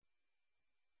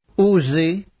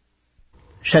Hosea,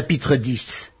 chapitre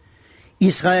 10.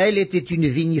 Israël était une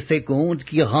vigne féconde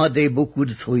qui rendait beaucoup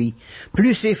de fruits.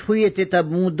 Plus ses fruits étaient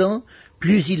abondants,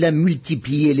 plus il a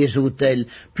multiplié les autels.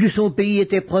 Plus son pays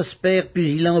était prospère, plus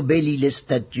il embellit les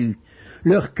statues.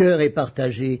 Leur cœur est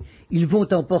partagé, ils vont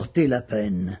en porter la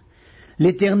peine.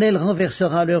 L'Éternel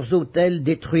renversera leurs autels,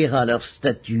 détruira leurs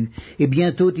statues, et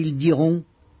bientôt ils diront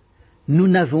 « Nous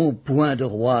n'avons point de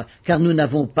roi, car nous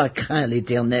n'avons pas craint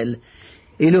l'Éternel.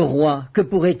 Et le roi, que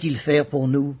pourrait-il faire pour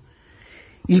nous?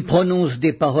 Il prononce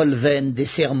des paroles vaines, des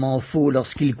serments faux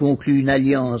lorsqu'il conclut une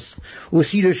alliance.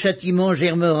 Aussi le châtiment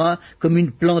germera comme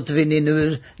une plante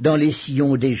vénéneuse dans les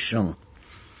sillons des champs.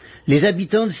 Les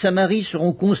habitants de Samarie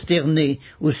seront consternés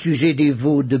au sujet des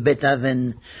veaux de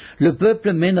Beth-Aven. Le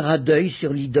peuple mènera deuil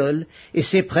sur l'idole, et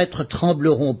ses prêtres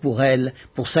trembleront pour elle,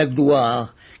 pour sa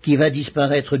gloire, qui va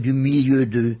disparaître du milieu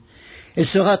d'eux. Elle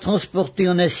sera transportée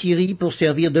en Assyrie pour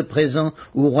servir de présent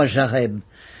au roi Jareb.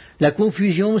 La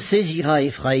confusion saisira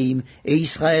Éphraïm, et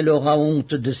Israël aura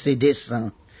honte de ses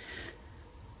desseins.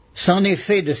 C'en est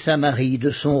fait de Samarie, de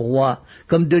son roi,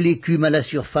 comme de l'écume à la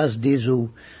surface des eaux.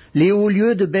 Les hauts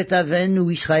lieux de Beth-Aven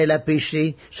où Israël a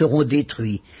péché seront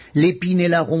détruits. L'épine et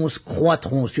la ronce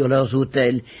croîtront sur leurs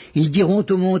autels. Ils diront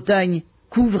aux montagnes,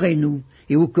 couvrez-nous,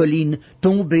 et aux collines,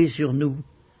 tombez sur nous.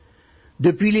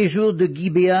 Depuis les jours de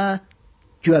Gibéa,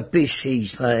 tu as péché,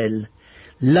 Israël.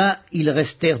 Là, ils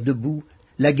restèrent debout.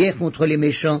 La guerre contre les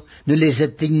méchants ne les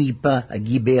atteignit pas à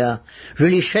Gibéa. Je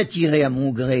les châtierai à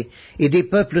mon gré, et des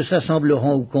peuples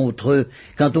s'assembleront contre eux,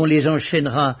 quand on les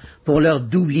enchaînera pour leur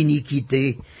double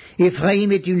iniquité.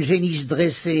 Éphraïm est une génisse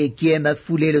dressée qui aime à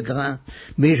fouler le grain,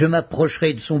 mais je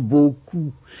m'approcherai de son beau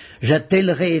cou.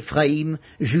 J'attellerai Éphraïm,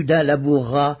 Juda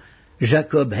labourera,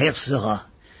 Jacob hercera.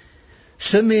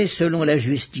 Semez selon la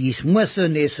justice,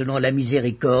 moissonnez selon la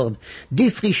miséricorde,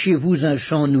 défrichez-vous un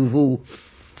champ nouveau.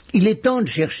 Il est temps de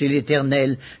chercher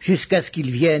l'Éternel jusqu'à ce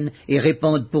qu'il vienne et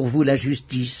répande pour vous la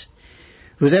justice.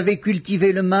 Vous avez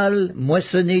cultivé le mal,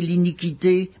 moissonné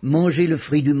l'iniquité, mangé le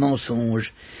fruit du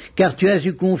mensonge, car tu as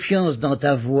eu confiance dans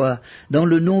ta voix, dans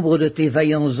le nombre de tes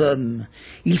vaillants hommes.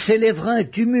 Il s'élèvera un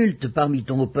tumulte parmi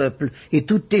ton peuple, et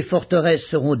toutes tes forteresses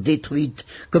seront détruites,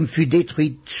 comme fut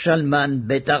détruite Shalman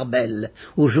Beth-Arbel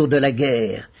au jour de la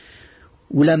guerre,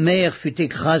 où la mère fut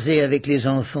écrasée avec les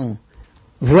enfants.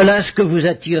 Voilà ce que vous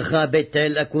attirera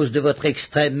Bethel à cause de votre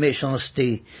extrême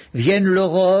méchanceté. Vienne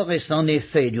l'aurore et c'en est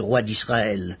fait du roi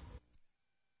d'Israël.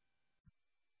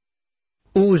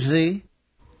 Hosea,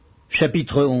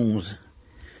 chapitre 11.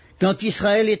 Quand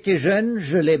Israël était jeune,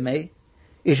 je l'aimais,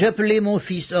 et j'appelais mon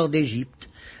fils hors d'Égypte,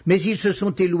 mais ils se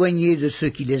sont éloignés de ceux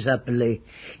qui les appelaient.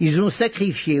 Ils ont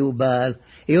sacrifié au Baal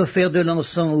et offert de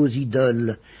l'encens aux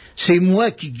idoles. C'est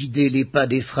moi qui guidais les pas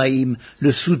d'Éphraïm,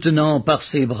 le soutenant par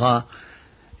ses bras,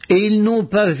 et ils n'ont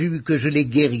pas vu que je les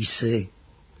guérissais.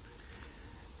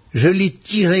 Je les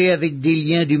tirai avec des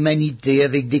liens d'humanité,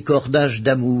 avec des cordages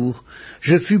d'amour.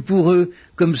 Je fus pour eux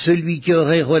comme celui qui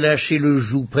aurait relâché le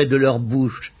joug près de leur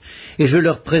bouche, et je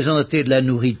leur présentai de la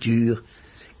nourriture.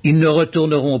 Ils ne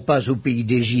retourneront pas au pays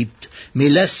d'Égypte, mais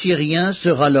l'Assyrien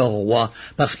sera leur roi,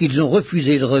 parce qu'ils ont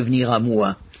refusé de revenir à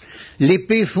moi.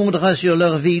 L'épée fondra sur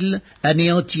leur ville,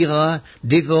 anéantira,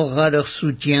 dévorera leur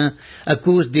soutien, à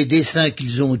cause des desseins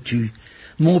qu'ils ont eus.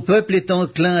 Mon peuple est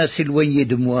enclin à s'éloigner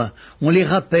de moi. On les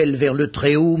rappelle vers le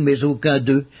Très-Haut, mais aucun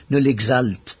d'eux ne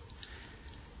l'exalte.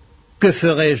 Que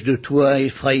ferai-je de toi,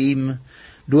 Éphraïm?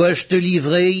 Dois-je te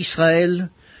livrer, Israël?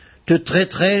 Te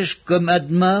traiterai-je comme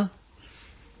Adma?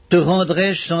 Te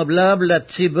rendrai-je semblable à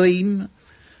Tseboïm?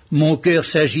 Mon cœur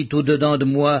s'agite au-dedans de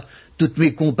moi, toutes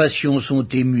mes compassions sont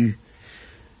émues.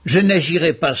 Je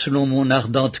n'agirai pas selon mon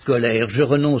ardente colère, je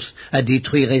renonce à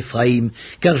détruire Éphraïm,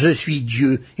 car je suis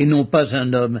Dieu et non pas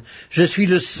un homme. Je suis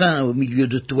le Saint au milieu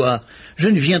de toi, je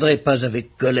ne viendrai pas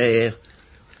avec colère.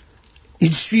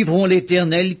 Ils suivront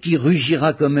l'Éternel qui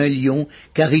rugira comme un lion,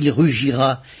 car il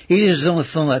rugira, et les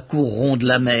enfants accourront de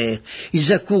la mer.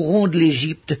 Ils accourront de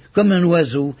l'Égypte comme un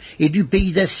oiseau, et du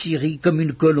pays d'Assyrie comme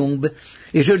une colombe,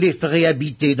 et je les ferai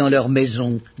habiter dans leurs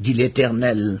maisons, dit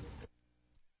l'Éternel.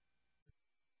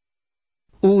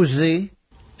 Hosea,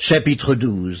 chapitre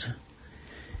 12.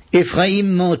 Éphraïm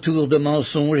m'entoure de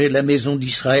mensonges et la maison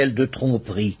d'Israël de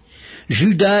tromperies.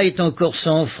 Juda est encore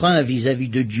sans frein vis-à-vis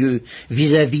de Dieu,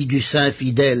 vis-à-vis du Saint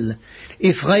fidèle.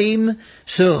 Éphraïm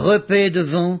se repaît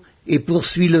devant et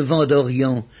poursuit le vent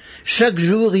d'Orient. Chaque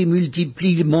jour il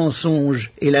multiplie le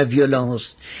mensonge et la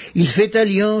violence. Il fait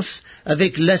alliance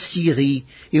avec l'Assyrie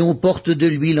et on porte de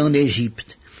l'huile en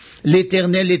Égypte.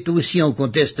 L'Éternel est aussi en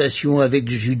contestation avec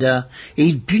Juda, et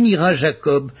il punira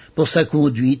Jacob pour sa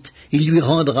conduite, il lui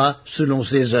rendra selon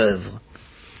ses œuvres.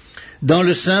 Dans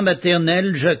le sein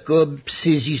maternel, Jacob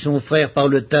saisit son frère par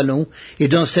le talon, et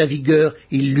dans sa vigueur,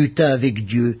 il lutta avec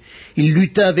Dieu. Il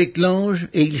lutta avec l'ange,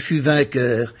 et il fut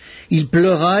vainqueur. Il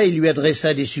pleura et lui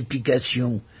adressa des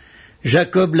supplications.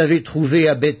 Jacob l'avait trouvé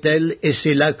à Bethel, et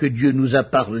c'est là que Dieu nous a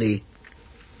parlé.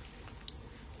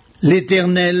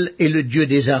 L'Éternel est le Dieu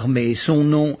des armées, son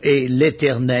nom est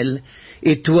l'Éternel,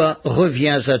 et toi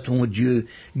reviens à ton Dieu,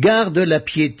 garde la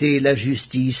piété et la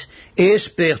justice, et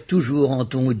espère toujours en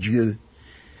ton Dieu.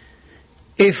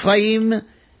 Éphraïm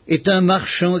est un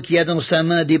marchand qui a dans sa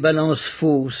main des balances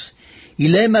fausses,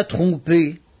 il aime à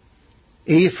tromper,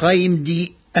 et Éphraïm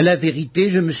dit, à la vérité,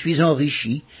 je me suis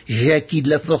enrichi, j'ai acquis de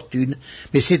la fortune,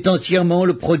 mais c'est entièrement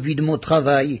le produit de mon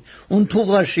travail. On ne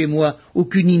trouvera chez moi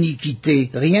aucune iniquité,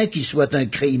 rien qui soit un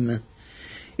crime.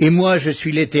 Et moi, je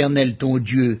suis l'Éternel ton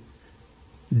Dieu,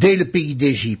 dès le pays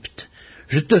d'Égypte.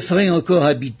 Je te ferai encore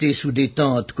habiter sous des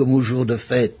tentes comme au jour de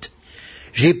fête.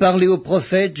 J'ai parlé aux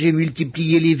prophètes, j'ai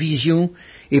multiplié les visions,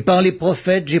 et par les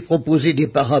prophètes j'ai proposé des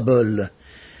paraboles.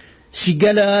 Si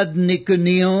Galaad n'est que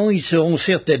néant, ils seront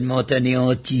certainement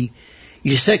anéantis.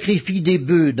 Ils sacrifient des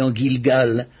bœufs dans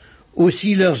Gilgal.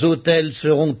 Aussi leurs autels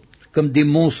seront comme des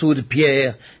monceaux de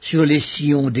pierre sur les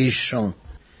sillons des champs.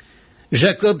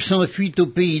 Jacob s'enfuit au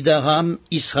pays d'Aram,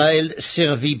 Israël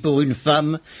servit pour une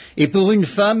femme, et pour une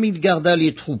femme il garda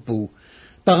les troupeaux.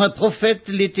 Par un prophète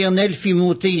l'Éternel fit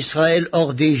monter Israël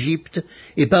hors d'Égypte,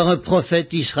 et par un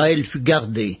prophète Israël fut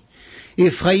gardé.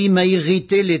 Éphraïm a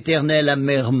irrité l'Éternel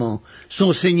amèrement.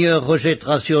 Son Seigneur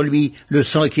rejettera sur lui le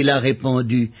sang qu'il a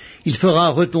répandu. Il fera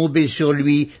retomber sur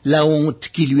lui la honte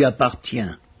qui lui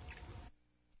appartient.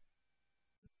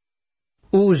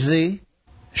 Hosea,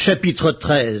 chapitre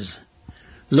 13.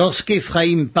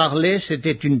 Lorsqu'Éphraïm parlait,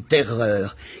 c'était une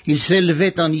terreur. Il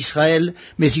s'élevait en Israël,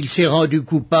 mais il s'est rendu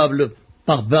coupable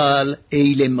par Baal et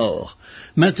il est mort.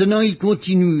 Maintenant il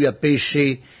continue à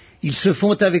pécher. Ils se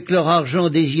font avec leur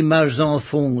argent des images en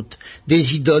fonte,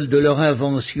 des idoles de leur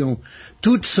invention.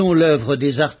 Toutes sont l'œuvre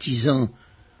des artisans.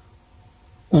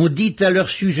 On dit à leur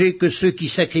sujet que ceux qui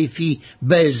sacrifient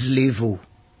baisent les veaux.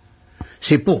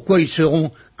 C'est pourquoi ils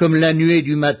seront comme la nuée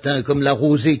du matin, comme la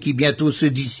rosée qui bientôt se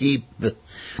dissipe,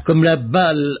 comme la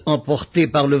balle emportée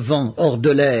par le vent hors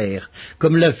de l'air,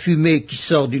 comme la fumée qui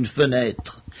sort d'une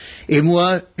fenêtre. Et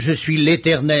moi, je suis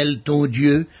l'Éternel, ton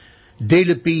Dieu, dès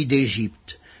le pays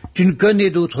d'Égypte. Tu ne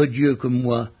connais d'autre Dieu que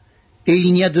moi, et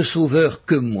il n'y a de sauveur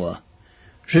que moi.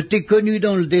 Je t'ai connu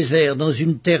dans le désert, dans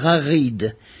une terre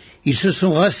aride. Ils se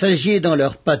sont rassasiés dans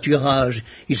leur pâturage,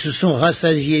 ils se sont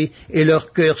rassasiés et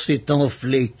leur cœur s'est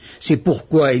enflé. C'est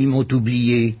pourquoi ils m'ont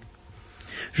oublié.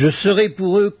 Je serai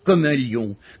pour eux comme un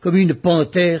lion, comme une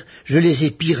panthère, je les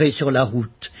épierai sur la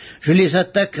route. Je les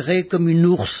attaquerai comme une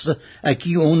ours à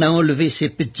qui on a enlevé ses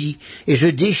petits, et je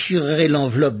déchirerai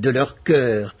l'enveloppe de leur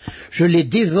cœur. Je les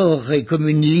dévorerai comme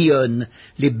une lionne,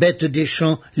 les bêtes des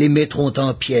champs les mettront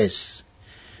en pièces.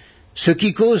 Ce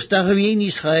qui cause ta ruine,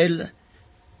 Israël,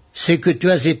 c'est que tu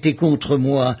as été contre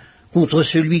moi, contre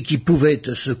celui qui pouvait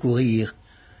te secourir.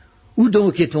 Où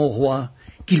donc est ton roi ?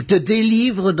 Qu'il te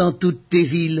délivre dans toutes tes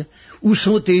villes. Où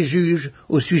sont tes juges,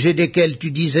 au sujet desquels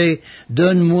tu disais «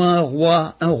 Donne-moi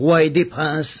un roi et des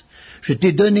princes ». Je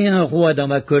t'ai donné un roi dans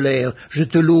ma colère, je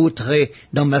te l'ôterai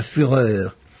dans ma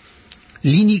fureur.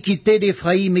 L'iniquité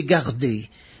d'Éphraïm est gardée,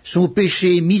 son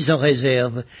péché est mis en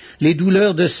réserve, les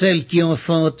douleurs de celle qui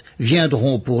enfante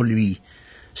viendront pour lui.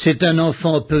 C'est un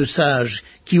enfant peu sage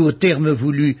qui, au terme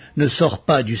voulu, ne sort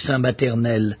pas du sein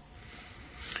maternel.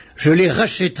 Je les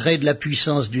rachèterai de la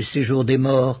puissance du séjour des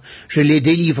morts, je les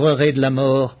délivrerai de la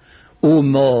mort. Ô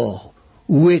mort,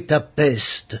 où est ta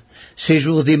peste?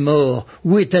 Séjour des morts,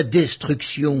 où est ta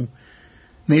destruction?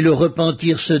 Mais le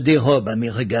repentir se dérobe à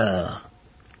mes regards.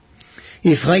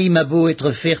 Éphraïm a beau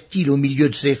être fertile au milieu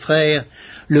de ses frères,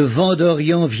 le vent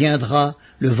d'Orient viendra,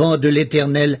 le vent de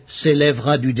l'Éternel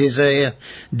s'élèvera du désert,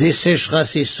 desséchera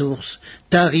ses sources,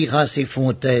 tarira ses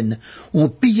fontaines, on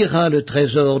pillera le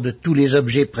trésor de tous les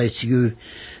objets précieux.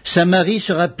 Samarie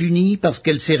sera punie parce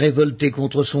qu'elle s'est révoltée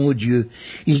contre son Dieu.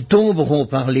 Ils tomberont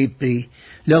par l'épée,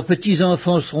 leurs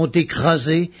petits-enfants seront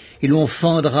écrasés et l'on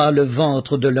fendra le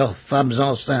ventre de leurs femmes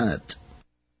enceintes.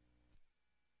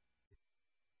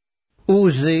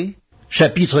 Hosea,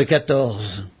 chapitre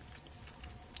 14.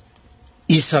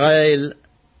 Israël,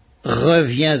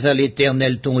 reviens à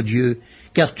l'Éternel ton Dieu,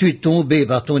 car tu es tombé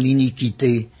par ton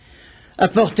iniquité.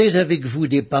 Apportez avec vous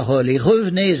des paroles et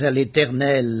revenez à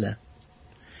l'Éternel.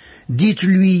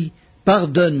 Dites-lui,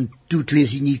 pardonne toutes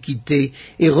les iniquités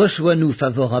et reçois-nous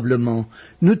favorablement.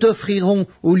 Nous t'offrirons,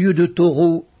 au lieu de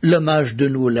taureaux, l'hommage de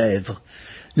nos lèvres.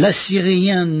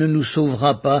 L'Assyrien ne nous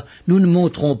sauvera pas, nous ne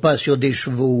monterons pas sur des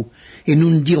chevaux, et nous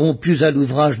ne dirons plus à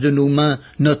l'ouvrage de nos mains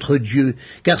notre Dieu,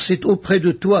 car c'est auprès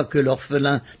de toi que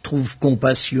l'orphelin trouve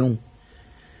compassion.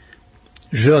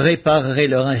 Je réparerai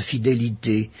leur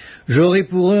infidélité, j'aurai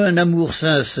pour eux un amour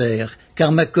sincère,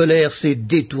 car ma colère s'est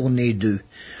détournée d'eux.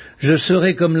 Je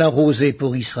serai comme la rosée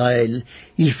pour Israël,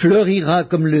 il fleurira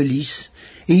comme le lys,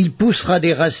 et il poussera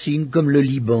des racines comme le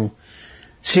Liban.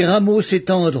 Ses rameaux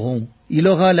s'étendront, il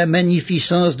aura la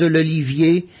magnificence de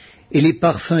l'olivier et les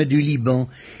parfums du Liban.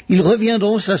 Ils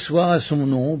reviendront s'asseoir à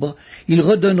son ombre, ils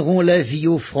redonneront la vie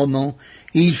au froment,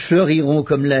 et ils fleuriront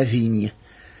comme la vigne.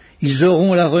 Ils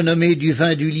auront la renommée du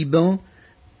vin du Liban.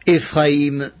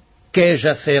 Éphraïm, qu'ai-je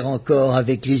à faire encore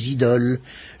avec les idoles?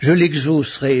 Je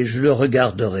l'exaucerai, je le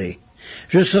regarderai.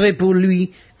 Je serai pour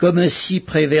lui comme un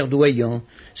cyprès verdoyant.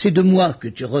 C'est de moi que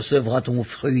tu recevras ton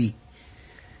fruit.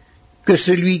 Que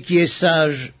celui qui est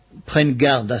sage prenne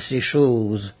garde à ces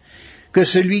choses, que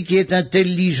celui qui est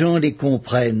intelligent les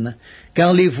comprenne,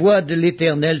 car les voies de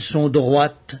l'Éternel sont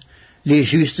droites, les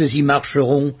justes y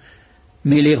marcheront,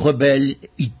 mais les rebelles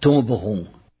y tomberont.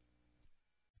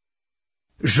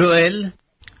 Joël,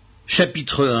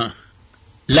 chapitre 1.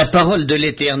 La parole de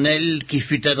l'Éternel qui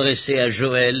fut adressée à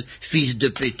Joël, fils de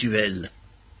Pétuel.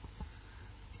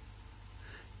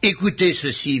 Écoutez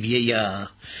ceci,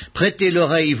 vieillards, prêtez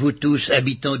l'oreille, vous tous,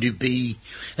 habitants du pays.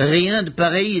 Rien de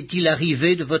pareil est-il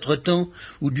arrivé de votre temps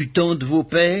ou du temps de vos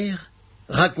pères?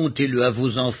 Racontez-le à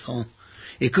vos enfants,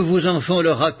 et que vos enfants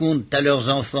le racontent à leurs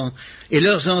enfants, et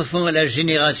leurs enfants à la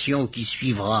génération qui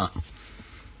suivra.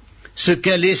 Ce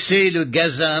qu'a laissé le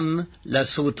gazam, la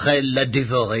sauterelle l'a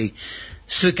dévoré.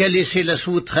 Ce qu'a laissé la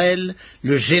sauterelle,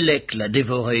 le gélec l'a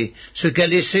dévoré. Ce qu'a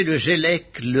laissé le gélec,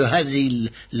 le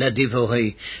hasil l'a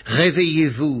dévoré.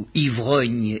 Réveillez-vous,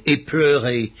 ivrognes, et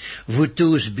pleurez, vous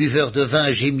tous, buveurs de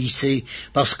vin, gémissez,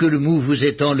 parce que le mou vous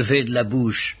est enlevé de la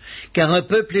bouche. Car un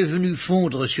peuple est venu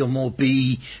fondre sur mon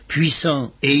pays,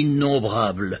 puissant et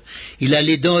innombrable. Il a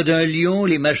les dents d'un lion,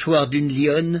 les mâchoires d'une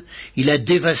lionne, il a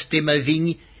dévasté ma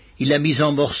vigne, il a mis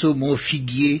en morceaux mon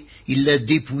figuier, il l'a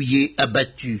dépouillé,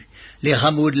 abattu. Les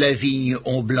rameaux de la vigne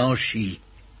ont blanchi.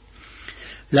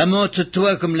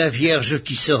 Lamente-toi comme la vierge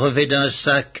qui se revêt d'un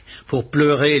sac pour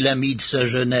pleurer l'ami de sa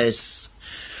jeunesse.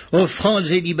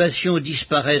 Offrandes et libations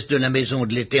disparaissent de la maison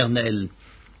de l'Éternel.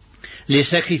 Les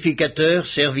sacrificateurs,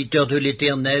 serviteurs de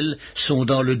l'Éternel, sont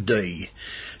dans le deuil.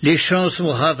 Les champs sont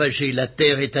ravagés, la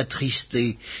terre est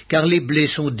attristée, car les blés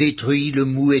sont détruits, le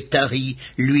mou est tari,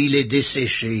 l'huile est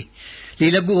desséchée. Les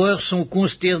laboureurs sont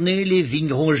consternés, les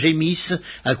vignerons gémissent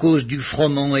à cause du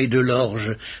froment et de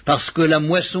l'orge, parce que la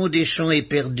moisson des champs est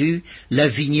perdue, la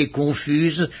vigne est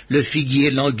confuse, le figuier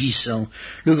languissant,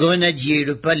 le grenadier,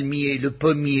 le palmier, le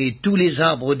pommier, tous les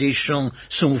arbres des champs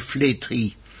sont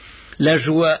flétris. La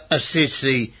joie a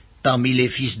cessé parmi les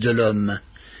fils de l'homme.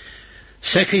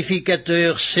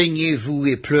 Sacrificateurs, saignez-vous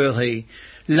et pleurez,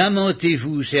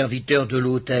 lamentez-vous, serviteurs de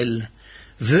l'autel.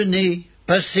 Venez,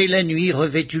 passez la nuit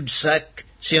revêtus de sacs,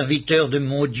 serviteurs de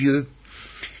mon Dieu,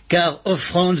 car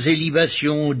offrandes et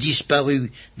libations ont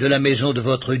disparu de la maison de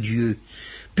votre Dieu.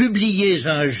 Publiez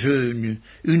un jeûne,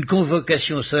 une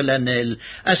convocation solennelle,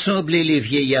 assemblez les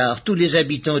vieillards, tous les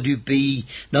habitants du pays,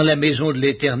 dans la maison de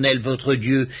l'Éternel votre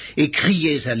Dieu, et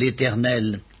criez à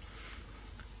l'Éternel.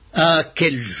 Ah,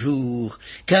 quel jour!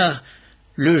 Car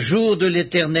le jour de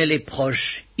l'Éternel est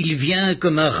proche, il vient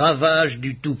comme un ravage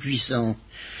du Tout-Puissant.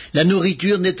 La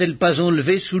nourriture n'est-elle pas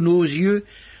enlevée sous nos yeux?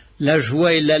 La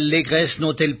joie et l'allégresse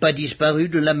n'ont-elles pas disparu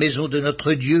de la maison de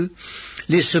notre Dieu?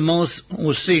 Les semences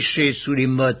ont séché sous les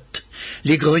mottes,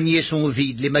 les greniers sont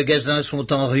vides, les magasins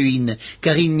sont en ruine,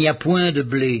 car il n'y a point de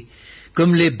blé,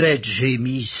 comme les bêtes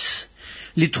gémissent.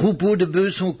 Les troupeaux de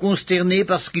bœufs sont consternés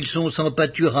parce qu'ils sont sans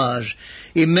pâturage,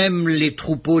 et même les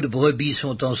troupeaux de brebis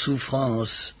sont en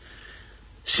souffrance.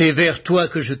 C'est vers toi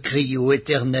que je crie, ô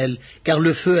Éternel, car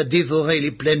le feu a dévoré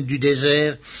les plaines du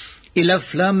désert, et la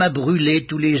flamme a brûlé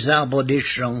tous les arbres des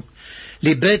champs.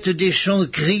 Les bêtes des champs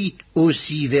crient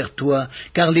aussi vers toi,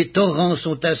 car les torrents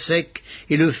sont à sec,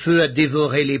 et le feu a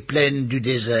dévoré les plaines du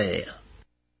désert.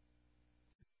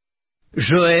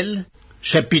 Joël,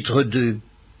 chapitre 2.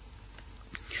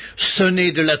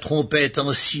 Sonnez de la trompette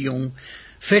en Sion,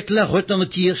 faites-la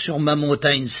retentir sur ma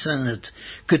montagne sainte,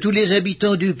 que tous les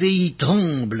habitants du pays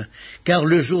tremblent, car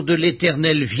le jour de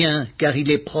l'Éternel vient, car il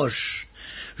est proche.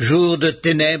 Jour de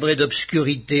ténèbres et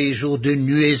d'obscurité, jour de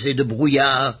nuées et de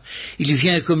brouillard, il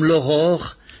vient comme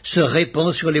l'aurore, se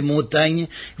répand sur les montagnes,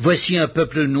 voici un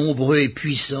peuple nombreux et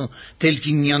puissant, tel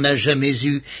qu'il n'y en a jamais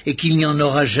eu, et qu'il n'y en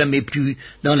aura jamais plus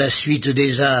dans la suite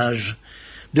des âges.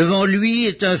 Devant lui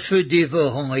est un feu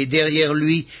dévorant, et derrière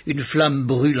lui une flamme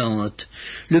brûlante.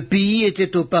 Le pays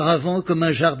était auparavant comme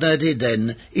un jardin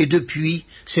d'Éden, et depuis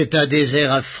c'est un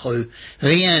désert affreux.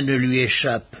 Rien ne lui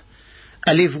échappe.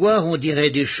 À les voir, on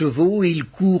dirait des chevaux, et ils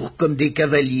courent comme des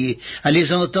cavaliers. À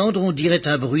les entendre, on dirait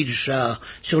un bruit de chars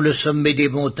sur le sommet des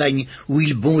montagnes où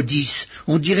ils bondissent.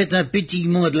 On dirait un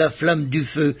pétillement de la flamme du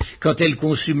feu quand elle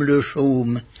consume le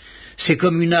chaume. C'est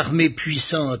comme une armée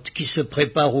puissante qui se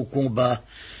prépare au combat.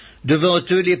 Devant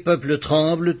eux, les peuples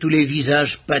tremblent, tous les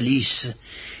visages pâlissent.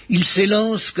 Ils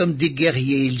s'élancent comme des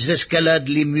guerriers, ils escaladent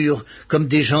les murs comme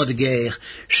des gens de guerre.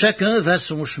 Chacun va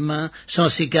son chemin sans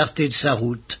s'écarter de sa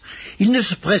route. Ils ne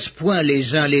se pressent point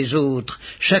les uns les autres,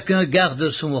 chacun garde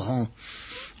son rang.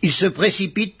 Ils se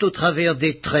précipitent au travers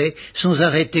des traits sans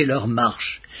arrêter leur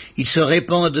marche. Ils se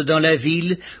répandent dans la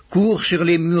ville, courent sur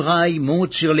les murailles,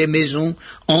 montent sur les maisons,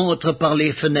 entrent par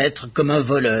les fenêtres comme un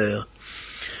voleur.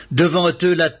 Devant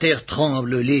eux, la terre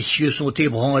tremble, les cieux sont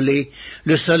ébranlés,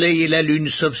 le soleil et la lune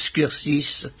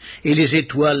s'obscurcissent, et les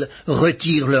étoiles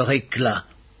retirent leur éclat.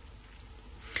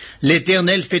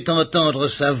 L'Éternel fait entendre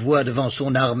sa voix devant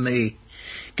son armée,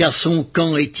 car son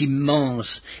camp est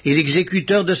immense, et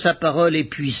l'exécuteur de sa parole est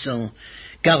puissant.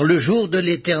 Car le jour de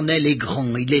l'Éternel est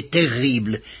grand, il est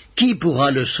terrible, qui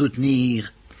pourra le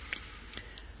soutenir?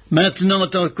 Maintenant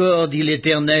encore, dit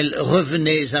l'Éternel,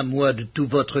 revenez à moi de tout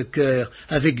votre cœur,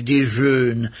 avec des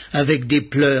jeûnes, avec des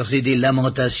pleurs et des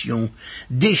lamentations.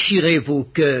 Déchirez vos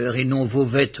cœurs et non vos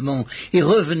vêtements, et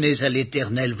revenez à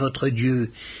l'Éternel votre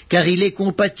Dieu, car il est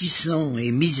compatissant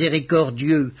et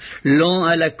miséricordieux, lent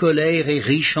à la colère et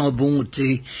riche en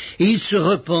bonté, et il se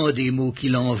repent des maux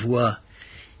qu'il envoie.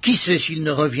 Qui sait s'il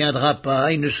ne reviendra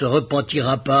pas et ne se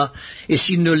repentira pas, et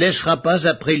s'il ne laissera pas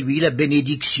après lui la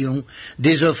bénédiction,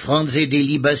 des offrandes et des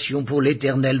libations pour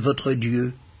l'Éternel votre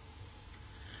Dieu?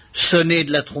 Sonnez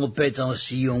de la trompette en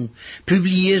Sion,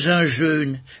 publiez un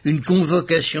jeûne, une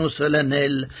convocation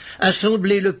solennelle,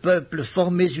 assemblez le peuple,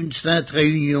 formez une sainte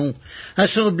réunion,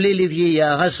 assemblez les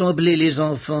vieillards, assemblez les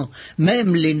enfants,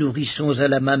 même les nourrissons à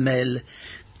la mamelle,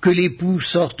 que l'époux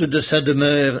sorte de sa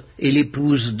demeure et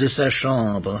l'épouse de sa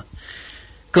chambre.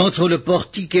 Qu'entre le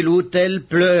portique et l'autel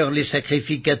pleurent les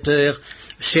sacrificateurs,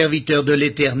 serviteurs de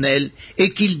l'Éternel,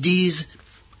 et qu'ils disent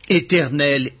 «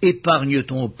 Éternel, épargne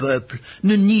ton peuple,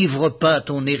 ne nivre pas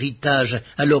ton héritage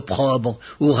à l'opprobre,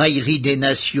 aux railleries des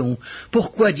nations.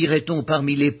 Pourquoi dirait-on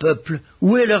parmi les peuples,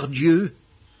 où est leur Dieu ?»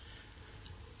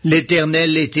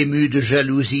 L'Éternel est ému de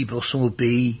jalousie pour son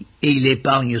pays, et il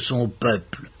épargne son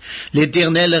peuple.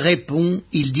 L'Éternel répond,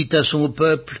 il dit à son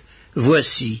peuple, «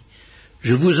 Voici,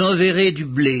 je vous enverrai du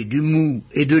blé, du mou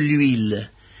et de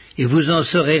l'huile, et vous en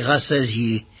serez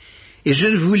rassasiés, et je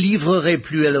ne vous livrerai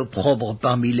plus à l'opprobre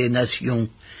parmi les nations.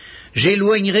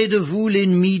 J'éloignerai de vous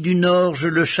l'ennemi du nord, je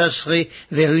le chasserai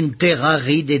vers une terre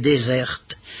aride et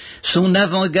déserte. Son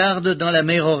avant-garde dans la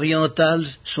mer orientale,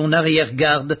 son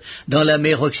arrière-garde dans la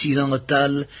mer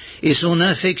occidentale, et son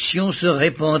infection se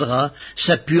répandra,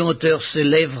 sa puanteur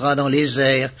s'élèvera dans les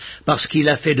airs, parce qu'il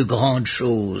a fait de grandes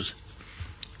choses.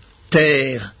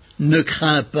 Terre, ne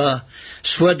crains pas,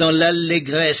 sois dans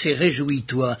l'allégresse et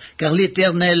réjouis-toi, car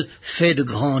l'Éternel fait de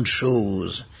grandes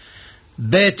choses.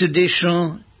 Bêtes des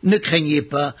champs, ne craignez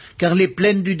pas, car les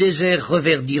plaines du désert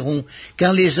reverdiront,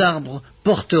 car les arbres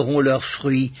porteront leurs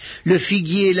fruits, le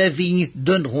figuier et la vigne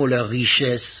donneront leur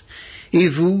richesse. Et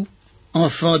vous,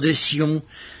 enfants de Sion,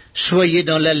 soyez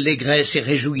dans l'allégresse et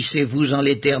réjouissez-vous en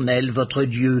l'Éternel, votre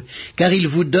Dieu, car il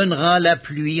vous donnera la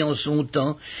pluie en son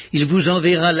temps, il vous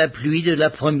enverra la pluie de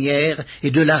la première et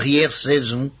de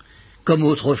l'arrière-saison, comme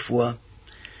autrefois.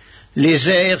 Les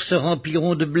airs se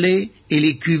rempliront de blé, et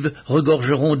les cuves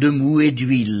regorgeront de mou et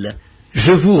d'huile.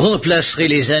 Je vous remplacerai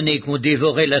les années qu'ont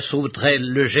dévoré la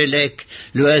sauterelle, le gélec,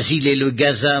 le asile et le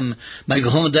gazam, ma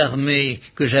grande armée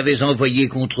que j'avais envoyée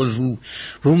contre vous.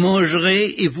 Vous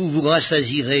mangerez et vous vous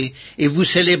rassasierez, et vous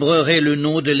célébrerez le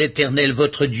nom de l'Éternel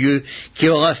votre Dieu, qui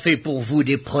aura fait pour vous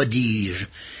des prodiges.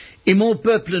 Et mon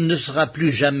peuple ne sera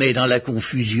plus jamais dans la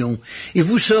confusion, et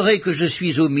vous saurez que je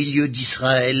suis au milieu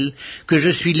d'Israël, que je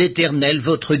suis l'Éternel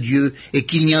votre Dieu, et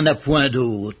qu'il n'y en a point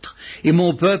d'autre. Et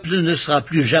mon peuple ne sera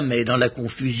plus jamais dans la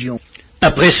confusion.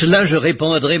 Après cela, je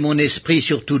répandrai mon esprit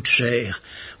sur toute chair.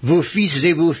 Vos fils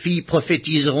et vos filles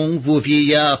prophétiseront, vos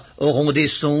vieillards auront des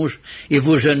songes, et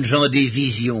vos jeunes gens des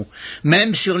visions.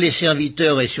 Même sur les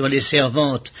serviteurs et sur les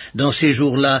servantes, dans ces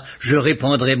jours-là, je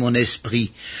répandrai mon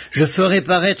esprit. Je ferai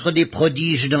paraître des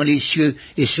prodiges dans les cieux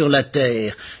et sur la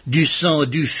terre, du sang,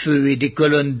 du feu et des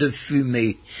colonnes de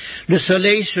fumée. Le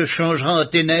soleil se changera en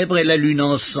ténèbres et la lune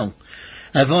en sang,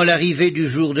 avant l'arrivée du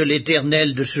jour de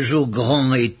l'Éternel, de ce jour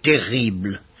grand et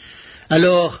terrible.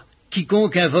 Alors,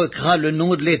 Quiconque invoquera le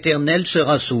nom de l'Éternel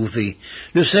sera sauvé.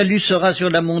 Le salut sera sur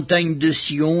la montagne de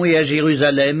Sion et à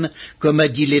Jérusalem, comme a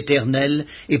dit l'Éternel,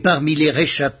 et parmi les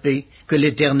réchappés que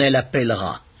l'Éternel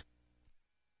appellera.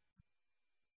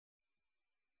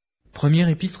 Première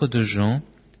épître de Jean,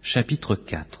 chapitre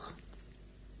 4.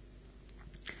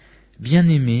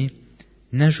 Bien-aimés,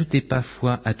 n'ajoutez pas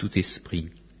foi à tout esprit,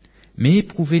 mais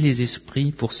éprouvez les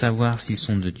esprits pour savoir s'ils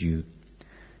sont de Dieu.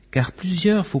 Car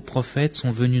plusieurs faux prophètes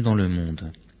sont venus dans le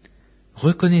monde.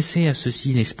 Reconnaissez à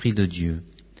ceci l'Esprit de Dieu.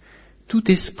 Tout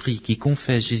esprit qui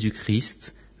confesse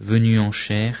Jésus-Christ, venu en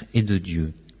chair, est de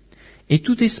Dieu. Et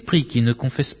tout esprit qui ne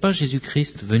confesse pas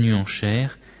Jésus-Christ, venu en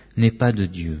chair, n'est pas de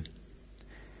Dieu.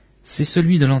 C'est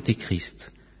celui de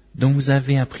l'Antéchrist, dont vous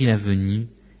avez appris la venue,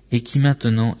 et qui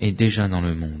maintenant est déjà dans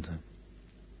le monde.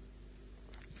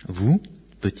 Vous,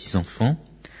 petits enfants,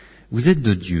 vous êtes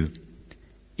de Dieu,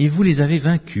 et vous les avez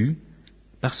vaincus,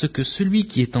 parce que celui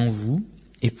qui est en vous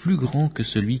est plus grand que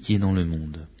celui qui est dans le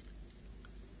monde.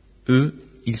 Eux,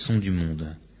 ils sont du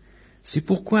monde. C'est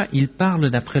pourquoi ils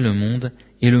parlent d'après le monde,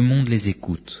 et le monde les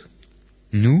écoute.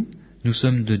 Nous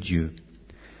sommes de Dieu.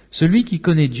 Celui qui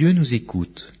connaît Dieu nous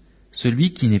écoute.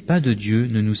 Celui qui n'est pas de Dieu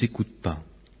ne nous écoute pas.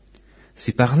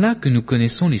 C'est par là que nous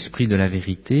connaissons l'esprit de la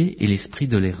vérité et l'esprit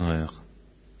de l'erreur.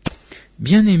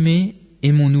 Bien-aimés,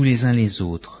 aimons-nous les uns les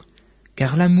autres,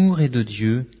 car l'amour est de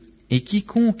Dieu, et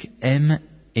quiconque aime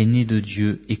est né de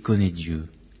Dieu et connaît Dieu.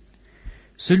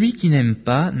 Celui qui n'aime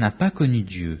pas n'a pas connu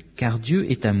Dieu, car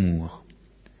Dieu est amour.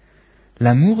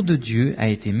 L'amour de Dieu a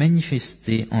été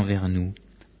manifesté envers nous,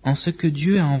 en ce que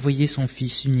Dieu a envoyé son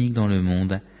Fils unique dans le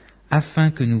monde,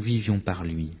 afin que nous vivions par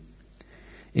lui.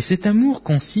 Et cet amour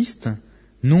consiste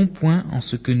non point en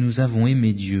ce que nous avons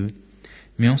aimé Dieu,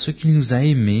 mais en ce qu'il nous a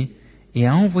aimés et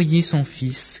a envoyé son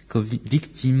Fils comme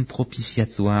victime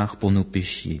propitiatoire pour nos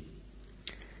péchés.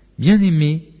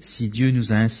 Bien-aimés, si Dieu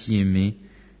nous a ainsi aimés,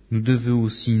 nous devons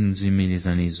aussi nous aimer les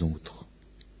uns les autres.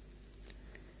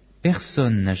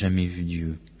 Personne n'a jamais vu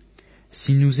Dieu.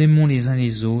 Si nous aimons les uns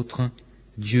les autres,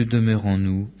 Dieu demeure en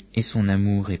nous et son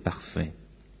amour est parfait.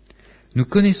 Nous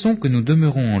connaissons que nous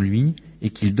demeurons en lui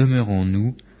et qu'il demeure en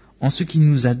nous, en ce qu'il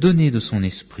nous a donné de son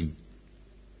esprit.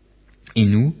 Et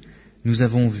nous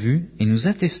avons vu et nous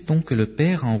attestons que le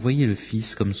Père a envoyé le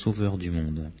Fils comme sauveur du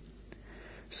monde.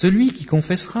 Celui qui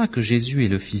confessera que Jésus est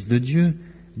le Fils de Dieu,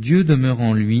 Dieu demeure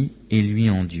en lui et lui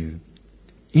en Dieu.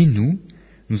 Et nous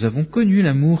avons connu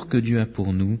l'amour que Dieu a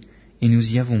pour nous et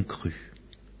nous y avons cru.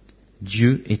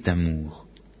 Dieu est amour.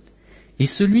 Et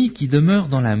celui qui demeure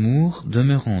dans l'amour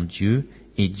demeure en Dieu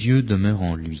et Dieu demeure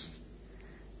en lui.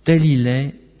 Tel il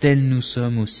est, tel nous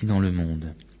sommes aussi dans le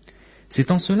monde.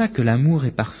 C'est en cela que l'amour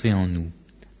est parfait en nous,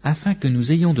 afin que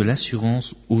nous ayons de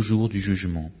l'assurance au jour du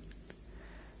jugement.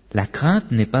 La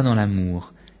crainte n'est pas dans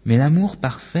l'amour, mais l'amour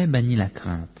parfait bannit la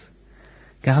crainte.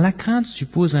 Car la crainte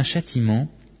suppose un châtiment,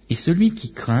 et celui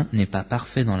qui craint n'est pas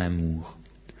parfait dans l'amour.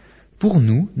 Pour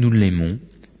nous l'aimons,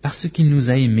 parce qu'il nous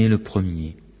a aimés le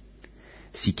premier.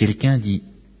 Si quelqu'un dit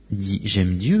 «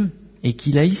 j'aime Dieu » et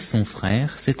qu'il haïsse son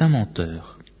frère, c'est un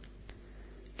menteur.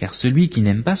 Car celui qui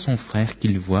n'aime pas son frère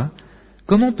qu'il voit,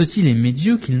 comment peut-il aimer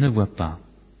Dieu qu'il ne voit pas?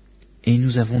 Et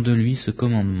nous avons de lui ce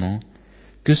commandement,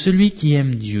 que celui qui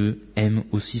aime Dieu aime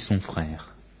aussi son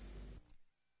frère.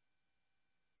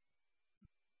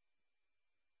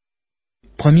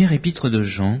 Première épître de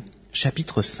Jean,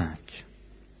 chapitre 5.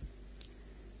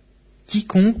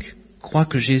 Quiconque croit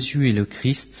que Jésus est le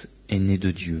Christ est né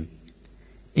de Dieu.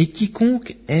 Et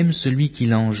quiconque aime celui qui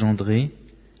l'a engendré,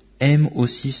 aime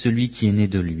aussi celui qui est né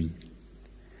de lui.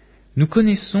 Nous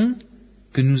connaissons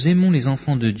que nous aimons les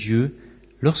enfants de Dieu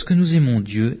lorsque nous aimons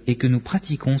Dieu et que nous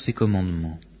pratiquons ses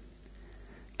commandements.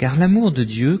 Car l'amour de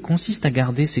Dieu consiste à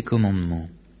garder ses commandements.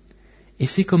 Et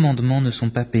ses commandements ne sont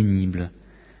pas pénibles,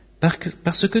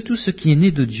 parce que tout ce qui est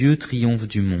né de Dieu triomphe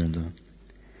du monde.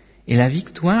 Et la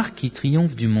victoire qui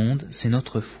triomphe du monde, c'est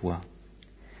notre foi.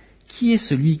 Qui est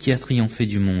celui qui a triomphé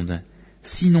du monde,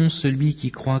 sinon celui qui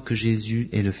croit que Jésus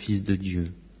est le Fils de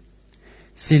Dieu?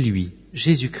 C'est lui,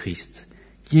 Jésus-Christ,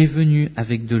 qui est venu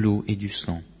avec de l'eau et du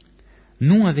sang,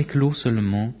 non avec l'eau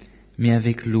seulement, mais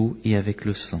avec l'eau et avec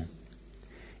le sang.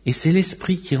 Et c'est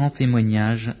l'Esprit qui rend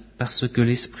témoignage, parce que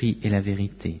l'Esprit est la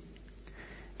vérité.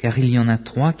 Car il y en a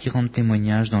 3 qui rendent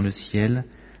témoignage dans le ciel,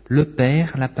 le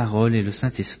Père, la Parole et le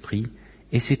Saint-Esprit,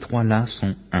 et ces 3-là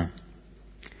sont un.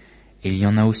 Et il y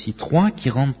en a aussi 3 qui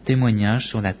rendent témoignage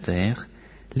sur la terre,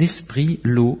 l'Esprit,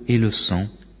 l'eau et le sang,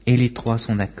 et les 3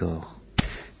 sont d'accord.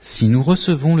 Si nous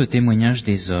recevons le témoignage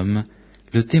des hommes,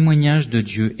 le témoignage de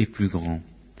Dieu est plus grand.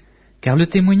 Car le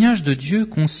témoignage de Dieu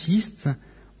consiste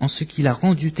en ce qu'il a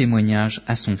rendu témoignage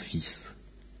à son Fils.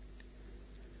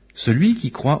 Celui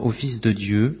qui croit au Fils de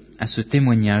Dieu a ce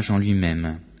témoignage en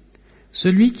lui-même.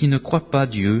 Celui qui ne croit pas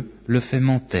Dieu le fait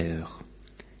menteur,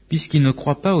 puisqu'il ne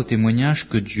croit pas au témoignage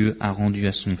que Dieu a rendu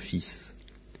à son Fils.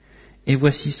 Et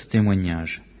voici ce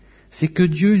témoignage, c'est que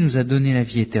Dieu nous a donné la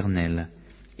vie éternelle,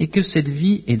 et que cette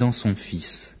vie est dans son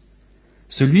Fils.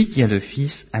 Celui qui a le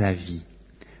Fils a la vie.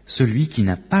 Celui qui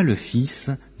n'a pas le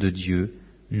Fils de Dieu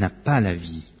n'a pas la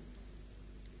vie.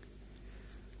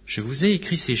 Je vous ai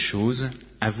écrit ces choses,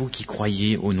 à vous qui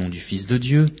croyez au nom du Fils de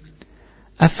Dieu,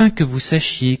 afin que vous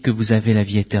sachiez que vous avez la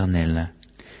vie éternelle,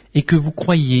 et que vous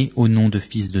croyiez au nom de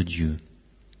Fils de Dieu.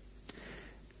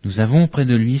 Nous avons auprès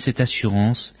de lui cette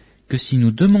assurance que si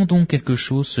nous demandons quelque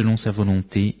chose selon sa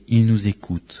volonté, il nous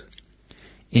écoute.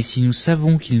 Et si nous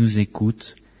savons qu'il nous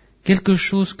écoute, quelque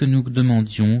chose que nous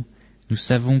demandions, nous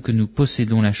savons que nous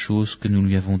possédons la chose que nous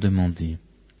lui avons demandée.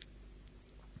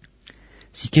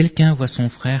 Si quelqu'un voit son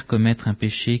frère commettre un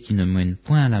péché qui ne mène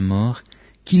point à la mort,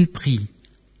 qu'il prie,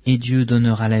 et Dieu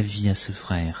donnera la vie à ce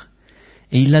frère,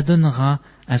 et il la donnera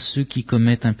à ceux qui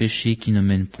commettent un péché qui ne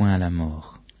mène point à la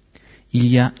mort. Il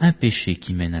y a un péché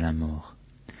qui mène à la mort.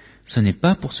 Ce n'est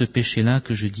pas pour ce péché-là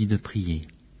que je dis de prier.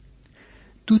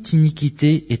 Toute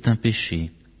iniquité est un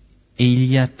péché, et il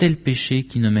y a tel péché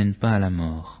qui ne mène pas à la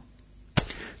mort.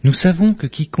 Nous savons que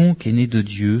quiconque est né de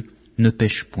Dieu ne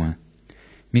pêche point.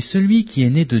 Mais celui qui est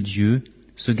né de Dieu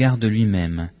se garde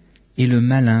lui-même, et le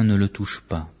malin ne le touche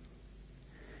pas.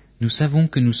 Nous savons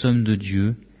que nous sommes de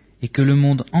Dieu, et que le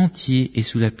monde entier est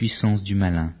sous la puissance du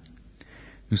malin.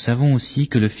 Nous savons aussi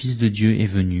que le Fils de Dieu est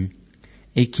venu,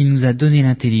 et qu'il nous a donné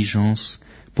l'intelligence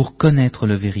pour connaître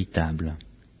le véritable.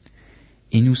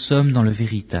 Et nous sommes dans le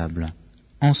véritable,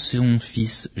 en son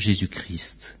Fils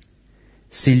Jésus-Christ.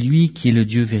 C'est lui qui est le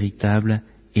Dieu véritable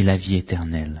et la vie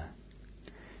éternelle.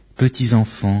 Petits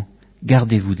enfants,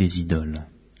 gardez-vous des idoles.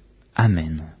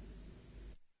 Amen.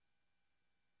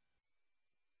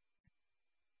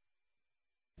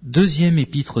 Deuxième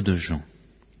épître de Jean.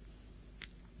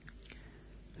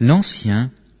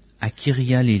 L'Ancien, à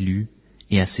Kyria l'élu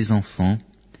et à ses enfants,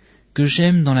 que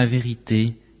j'aime dans la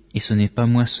vérité, et ce n'est pas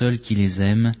moi seul qui les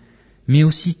aime, mais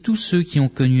aussi tous ceux qui ont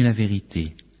connu la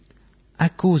vérité, à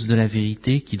cause de la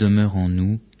vérité qui demeure en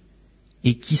nous,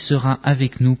 et qui sera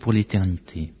avec nous pour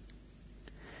l'éternité.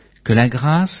 Que la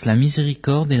grâce, la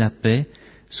miséricorde et la paix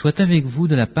soient avec vous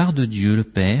de la part de Dieu le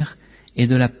Père et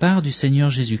de la part du Seigneur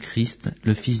Jésus-Christ,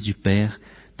 le Fils du Père,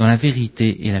 dans la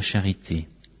vérité et la charité.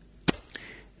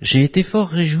 J'ai été fort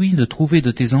réjoui de trouver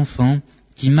de tes enfants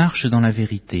qui marchent dans la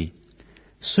vérité,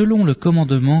 selon le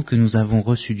commandement que nous avons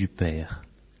reçu du Père.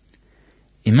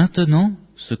 Et maintenant,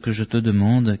 ce que je te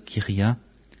demande, Kyria,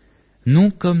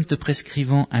 non comme te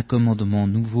prescrivant un commandement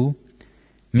nouveau,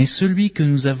 mais celui que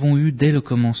nous avons eu dès le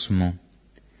commencement,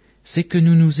 c'est que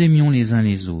nous nous aimions les uns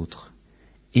les autres,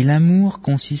 et l'amour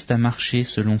consiste à marcher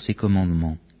selon ses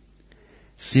commandements.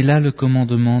 C'est là le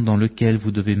commandement dans lequel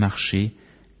vous devez marcher,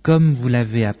 comme vous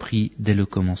l'avez appris dès le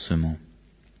commencement.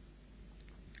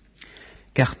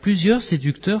 Car plusieurs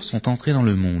séducteurs sont entrés dans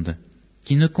le monde,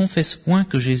 qui ne confessent point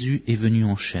que Jésus est venu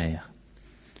en chair.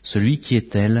 Celui qui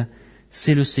est tel,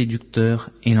 c'est le séducteur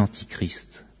et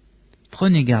l'antichrist.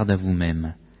 Prenez garde à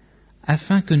vous-même,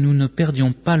 afin que nous ne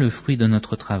perdions pas le fruit de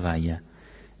notre travail,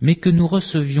 mais que nous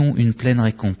recevions une pleine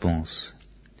récompense.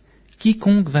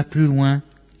 Quiconque va plus loin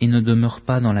et ne demeure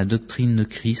pas dans la doctrine de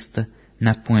Christ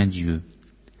n'a point Dieu.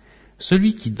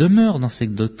 Celui qui demeure dans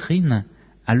cette doctrine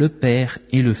a le Père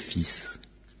et le Fils.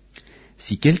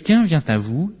 Si quelqu'un vient à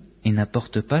vous et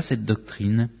n'apporte pas cette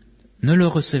doctrine, ne le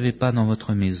recevez pas dans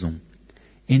votre maison,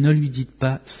 et ne lui dites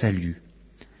pas « salut »,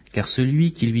 car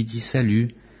celui qui lui dit « salut »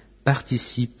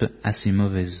 participe à ses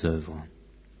mauvaises œuvres.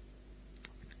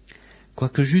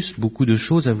 Quoique j'eusse beaucoup de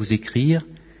choses à vous écrire,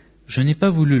 je n'ai pas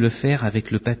voulu le faire avec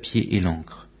le papier et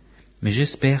l'encre, mais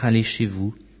j'espère aller chez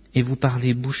vous et vous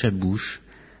parler bouche à bouche,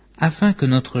 afin que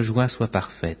notre joie soit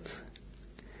parfaite.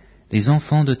 Les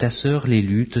enfants de ta sœur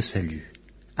l'élue te saluent.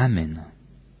 Amen.